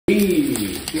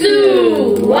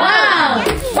2, 1.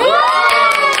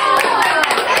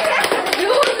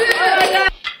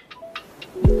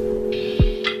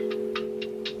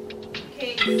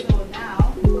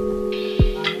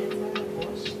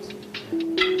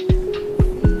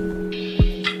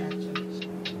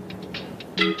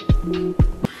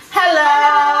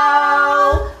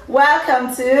 Hello,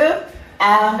 welcome to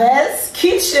Amber's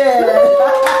kitchen.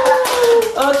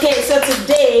 Okay, so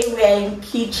today we're in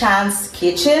Ki-chan's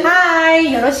kitchen. Hi,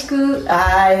 yoroshiku.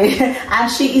 Hi,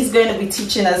 and she is going to be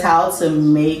teaching us how to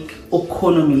make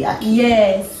okonomiyaki.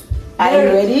 Yes. Are you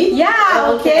ready?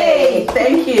 Yeah. Okay,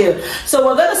 thank you. So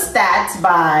we're going to start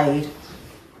by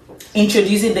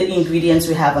introducing the ingredients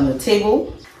we have on the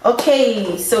table.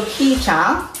 Okay, so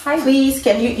Ki-chan, please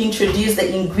can you introduce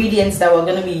the ingredients that we're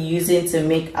going to be using to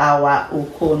make our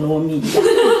okonomi?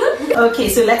 Okay,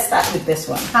 so let's start with this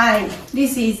one. Hi,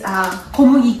 this is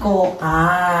komu gi ko.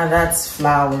 Ah, that's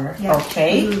flour. Yeah.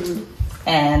 Okay.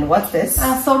 And what's this?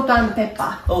 Salt and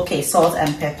pepper. Okay, salt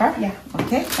and pepper. Yeah.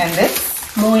 Okay, and this?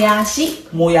 Moyashi.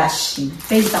 Moyashi.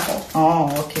 Vegetable. Oh,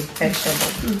 okay,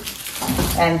 vegetable.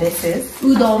 And this is?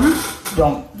 Udon.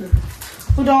 Udon.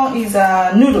 Udon is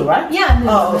a noodle, right? Yeah,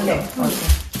 noodle. Oh, okay. Okay.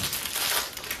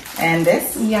 And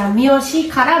this? Yeah,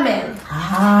 MIYOSHI Karamen.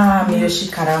 Ah, MIYOSHI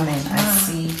Karamen. I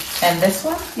see. And this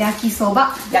one?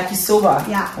 Yakisoba. Yakisoba.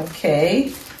 Yeah.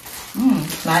 Okay.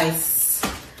 Nice.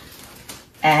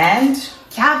 And?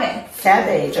 Cabbage.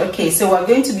 Cabbage. Okay, so we're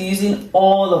going to be using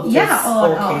all of this. Yeah,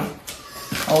 all. Okay.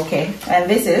 Okay. And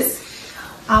this is?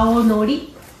 Aonori.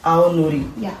 Aonori.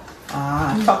 Yeah.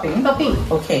 Ah, topping. Topping.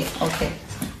 Okay. Okay.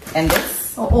 And this?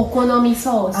 Okonomi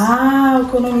sauce. Ah,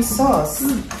 okonomi sauce.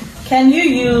 Can you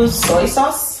use soy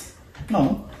sauce?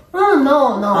 No.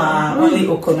 No. Only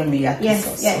okonomiyaki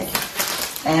sauce. Yes. Okay.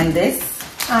 And this?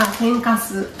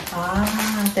 Tenkasu.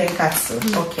 Tenkatsu.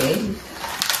 Okay.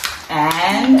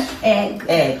 And egg.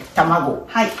 Tamago.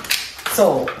 Hi.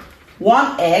 So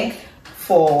 1 egg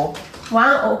for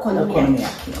 1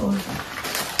 okonomiyaki. Okay.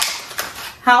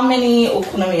 How many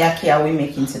okonomiyaki are we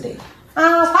making today? 5.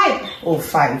 Oh,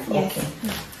 5. Yes. Okay.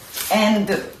 And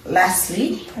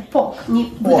lastly, pork.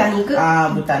 Butaniku.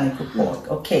 Butaniku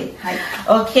pork. Okay.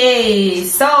 Okay,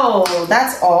 so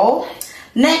that's all.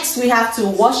 Next, we have to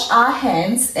wash our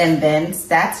hands and then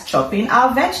start chopping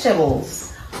our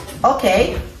vegetables.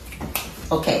 Okay.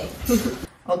 Okay.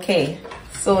 Okay.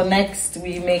 So next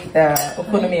we make the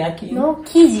okonomiyaki. の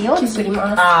生地を作り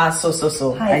ます。そ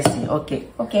う。はい。I see. Okay.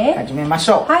 Okay. 始めまし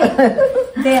ょう。はい。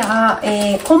では、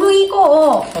小麦粉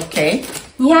を Okay.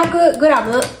 200グラ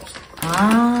ム。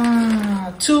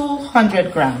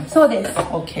200 grams. そうです。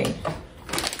Okay.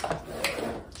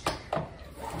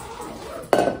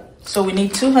 So we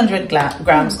need 200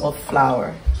 grams of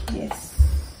flour. Yes.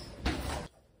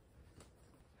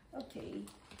 Okay.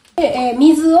 で、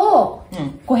水を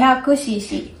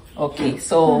 500cc. Okay,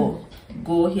 so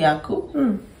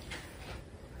 500?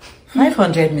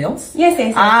 500 mils? Yes.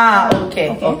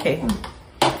 Okay.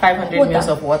 500 mils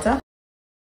of water.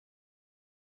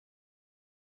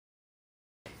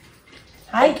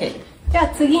 はい。Okay. じゃあ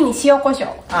次に塩コシ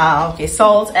ョウ。Okay,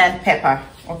 salt and pepper.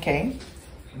 Okay.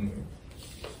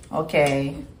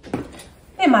 Okay.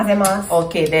 で、混ぜます。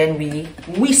Okay, then we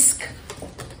whisk.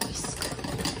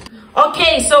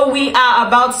 Okay, so we are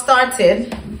about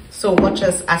started. So watch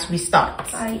us as we start.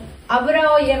 はい。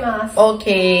油を入れます。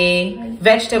Okay,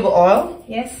 vegetable oil.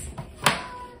 Yes.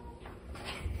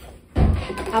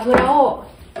 油を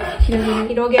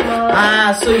広げ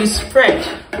ます。So you spread.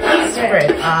 Spread.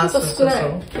 ちょっと少ない。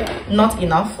Not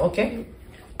enough, okay?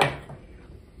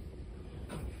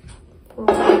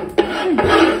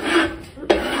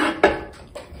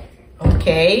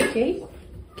 Okay.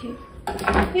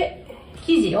 で、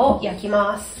生地を焼き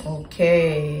ます。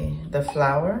Okay, the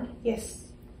flour. Yes.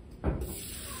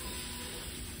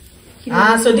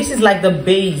 So this is like the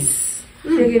base.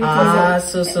 広げる。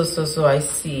So I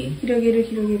see. 広げる。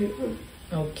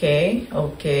Okay.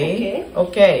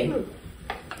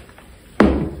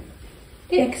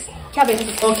 Next,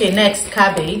 cabbage. Okay, next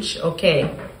cabbage. Okay.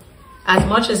 As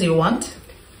much as you want.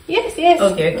 Yes.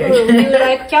 Okay. Do you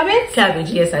like cabbage?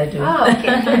 Cabbage, yes I do. Okay.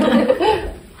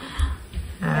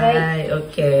 Hi,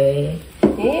 okay.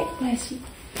 で、もや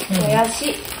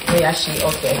し。Moyashi,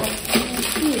 okay.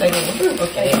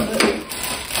 Okay.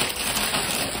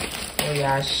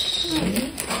 Moyashi.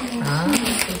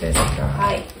 そうですか。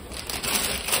はい。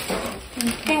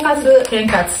天か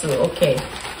す。okay.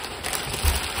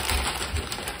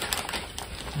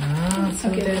 そ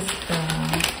うですか。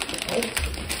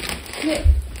で、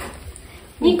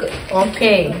肉。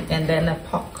Okay, and then a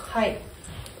pork. はい。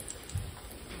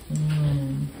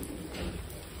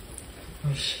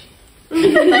美味しい。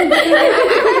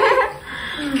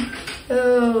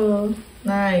Oh,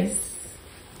 nice.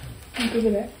 う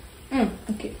ん、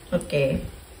オッケー。Okay.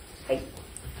 はい。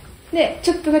で、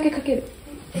ちょっとだけかける。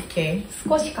Okay.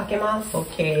 少しかけます。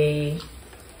Okay.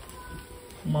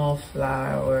 More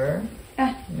flour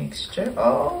あ、mixture.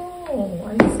 Oh,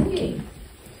 I see.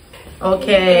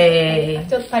 Okay.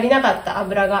 ちょっと足りなかった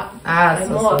油が。Ah,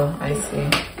 so. I see.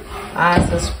 Ah,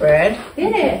 so spread.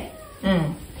 で、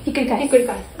ひっくり返す。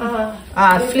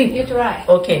Ah, flip. You try.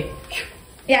 Okay.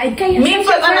 いや、一回や Me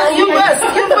first. You first.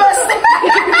 You first.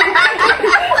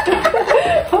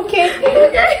 Okay.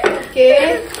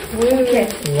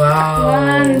 Wow.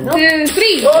 1, 2,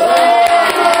 3.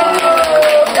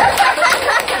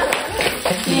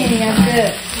 やつ。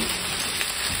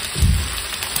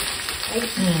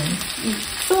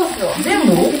ソースを。全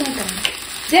部。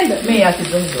Miyaki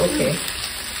全部。Okay.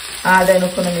 Ah, then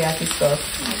okonomiyaki sauce.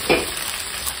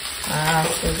 Ah,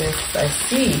 so this. I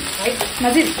see. はい。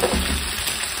混ぜる。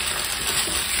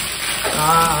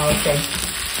Ah, okay.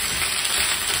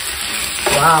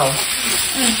 Wow.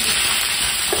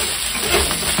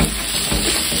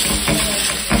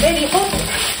 Very hot.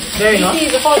 Very hot. This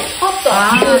is hot.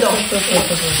 Ah, Food. so.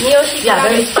 MIYOSHI Yeah,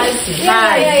 very Karamen. spicy.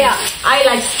 Yeah. I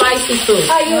like spicy food.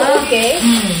 Are you okay?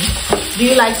 Do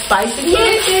you like spicy food?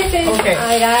 Yes. Okay.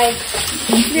 I like.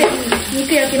 で、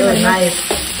肉焼きの Oh, nice.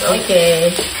 Okay.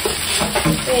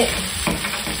 で、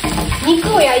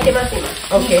肉を焼いてます今。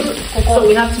 Okay. ここ。 So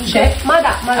we have to check. ま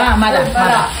だ。Ah, mada.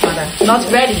 Not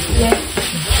ready. Yes.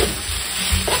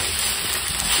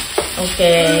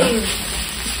 Okay.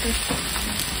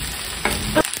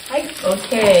 はい。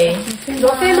 Okay. 乗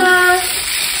せます。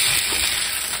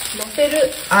乗せ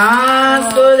る。Ah,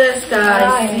 so that's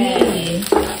I see.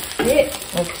 で、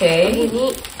 Okay. 次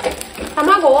に、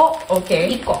卵を Okay.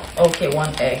 1個。 Okay,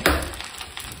 1 egg.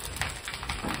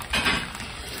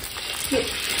 で、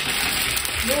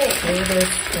 So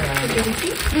that's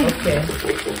okay.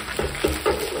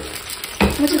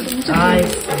 もうちょっと。I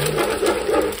see.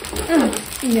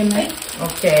 いいんじゃない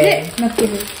Okay. で、乗っける。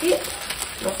で、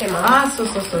乗せます。Ah, so. 乗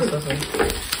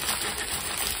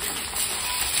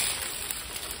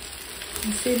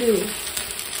せる。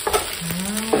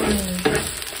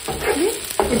で、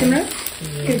やってもらう？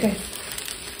繰り返す。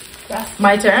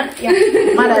My turn? Yeah.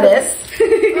 Mada desu.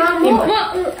 もう、あ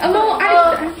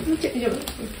れ、もうちょい。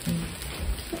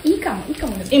いいかも。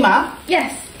今?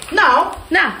 Yes. Now?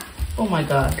 Now. Oh my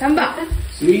god. 頑張る。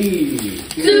 3,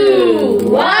 2,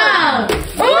 1.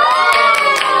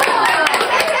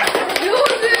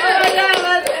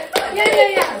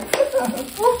 いや。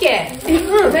Okay.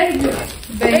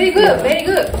 Very good.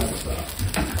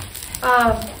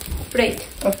 Plate.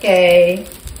 Okay.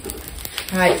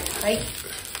 はい。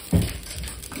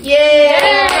イェ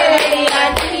ー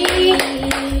イ。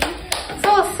ソ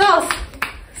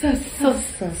ー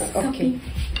ス。Okay.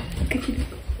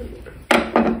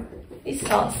 This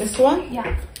sauce. This one?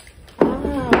 Yeah. Ah,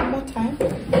 one more time.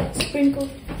 Sprinkle.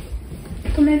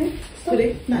 止める？そ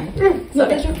れない。そう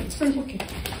大丈夫。Okay.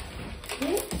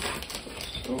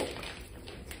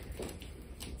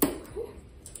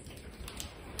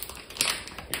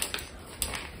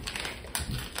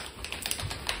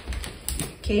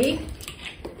 Okay.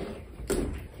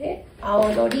 で、青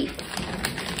のり。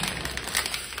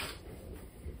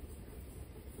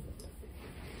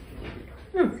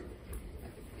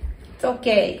It's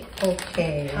okay.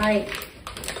 Okay. はい。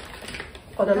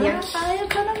お好み焼き。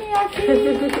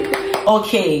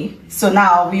Okay, so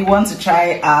now we want to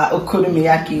try our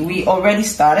okonomiyaki. We already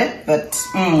started, but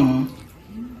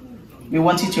we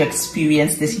want you to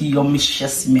experience this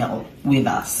yumicious meal with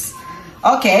us.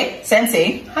 Okay,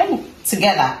 Sensei. Hi.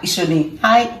 Together, Ishoni.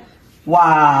 Hi.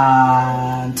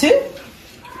 1, 2.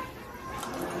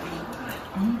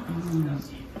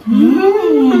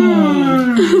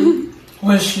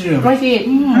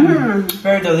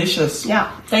 Very delicious.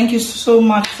 Yeah. Thank you so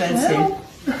much, Sensei.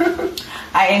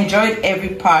 I enjoyed every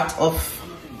part of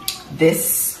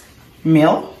this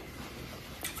meal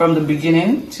from the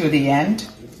beginning to the end,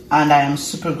 and I am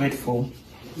super grateful.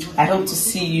 I hope to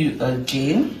see you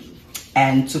again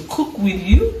and to cook with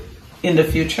you in the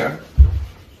future.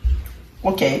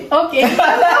 Okay.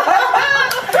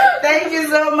 Thank you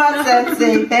so much,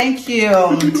 Sensei. Thank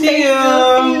you. See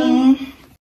you.